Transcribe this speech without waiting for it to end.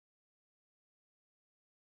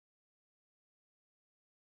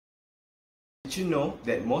Did you know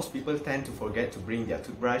that most people tend to forget to bring their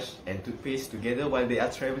toothbrush and toothpaste together while they are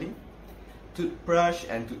traveling? Toothbrush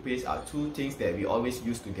and toothpaste are two things that we always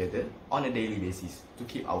use together on a daily basis to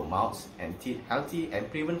keep our mouths and teeth healthy and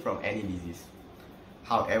prevent from any disease.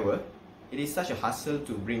 However, it is such a hassle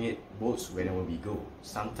to bring it both whenever we go.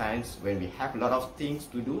 Sometimes when we have a lot of things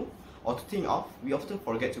to do or to think of, we often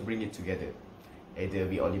forget to bring it together. Either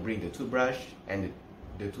we only bring the toothbrush and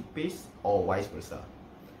the toothpaste or vice versa.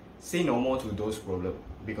 Say no more to those problems,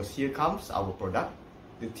 because here comes our product,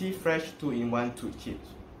 the Teeth Fresh 2-in-1 Tooth Kit,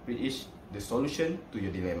 which is the solution to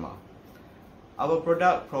your dilemma. Our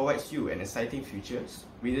product provides you an exciting feature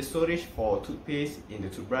with the storage for toothpaste in the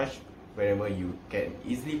toothbrush, wherever you can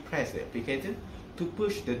easily press the applicator to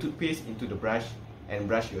push the toothpaste into the brush and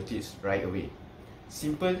brush your teeth right away.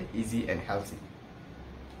 Simple, easy and healthy.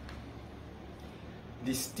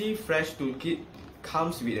 This Teeth Fresh Toolkit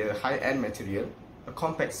comes with a high-end material, a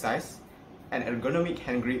compact size, an ergonomic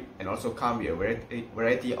hand grip, and also come with a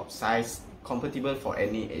variety of size compatible for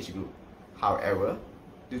any age group. However,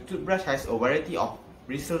 the toothbrush has a variety of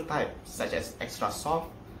bristle type such as extra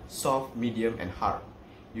soft, medium and hard.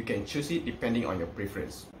 You can choose it depending on your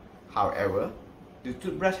preference. However, the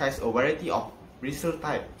toothbrush has a variety of bristle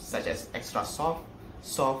type such as extra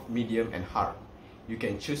soft, medium and hard. You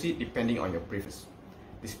can choose it depending on your preference.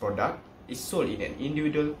 This product is sold in an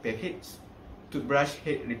individual package, toothbrush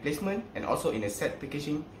head replacement, and also in a set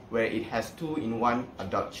packaging where it has 2-in-1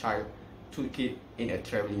 adult child toolkit in a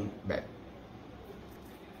traveling bag.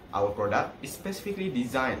 Our product is specifically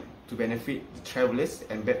designed to benefit the travelers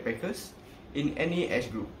and backpackers in any age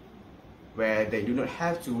group, where they do not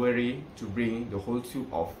have to worry to bring the whole tube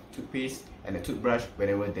of toothpaste and a toothbrush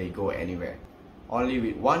whenever they go anywhere. Only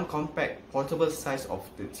with one compact portable size of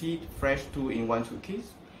the Teeth Fresh 2-in-1 Toolkit,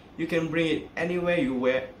 you can bring it anywhere you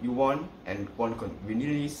want and won't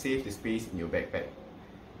conveniently save the space in your backpack.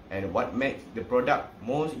 And what makes the product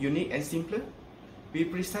more unique and simpler? We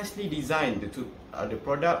precisely designed the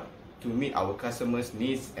product to meet our customers'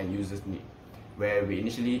 needs and users' needs, where we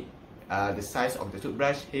initially the size of the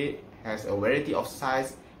toothbrush head has a variety of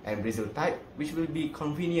size and bristle type, which will be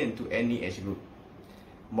convenient to any age group.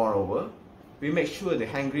 Moreover, we make sure the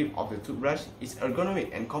hand grip of the toothbrush is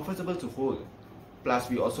ergonomic and comfortable to hold.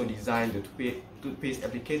 Plus, we also designed the toothpaste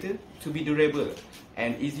applicator to be durable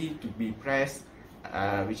and easy to be pressed,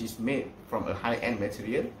 which is made from a high-end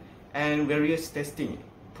material, and various testing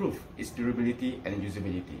prove its durability and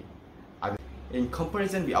usability. In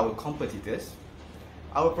comparison with our competitors,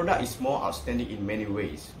 our product is more outstanding in many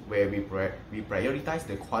ways, where we prioritize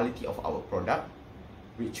the quality of our product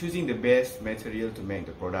with choosing the best material to make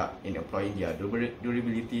the product in employing their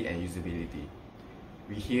durability and usability.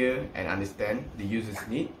 We hear and understand the user's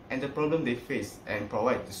need and the problem they face and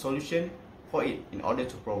provide the solution for it in order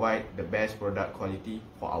to provide the best product quality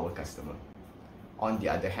for our customer. On the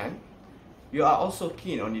other hand, we are also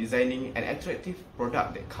keen on designing an attractive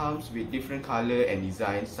product that comes with different color and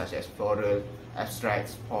designs such as floral,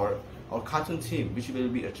 abstracts, or cartoon theme, which will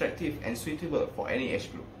be attractive and suitable for any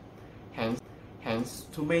age group. Hence,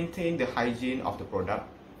 to maintain the hygiene of the product,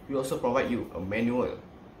 we also provide you a manual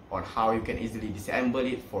on how you can easily disassemble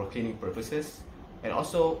it for cleaning purposes, and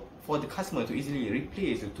also for the customer to easily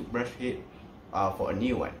replace the toothbrush head for a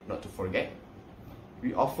new one. Not to forget,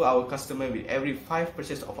 we offer our customer with every 5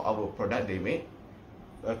 purchase of our product they make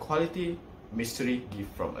a quality mystery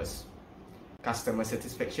gift from us. Customer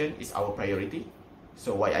satisfaction is our priority,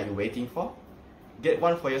 so what are you waiting for? Get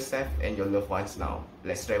one for yourself and your loved ones now.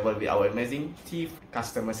 Let's travel with our amazing teeth.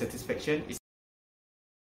 Customer satisfaction is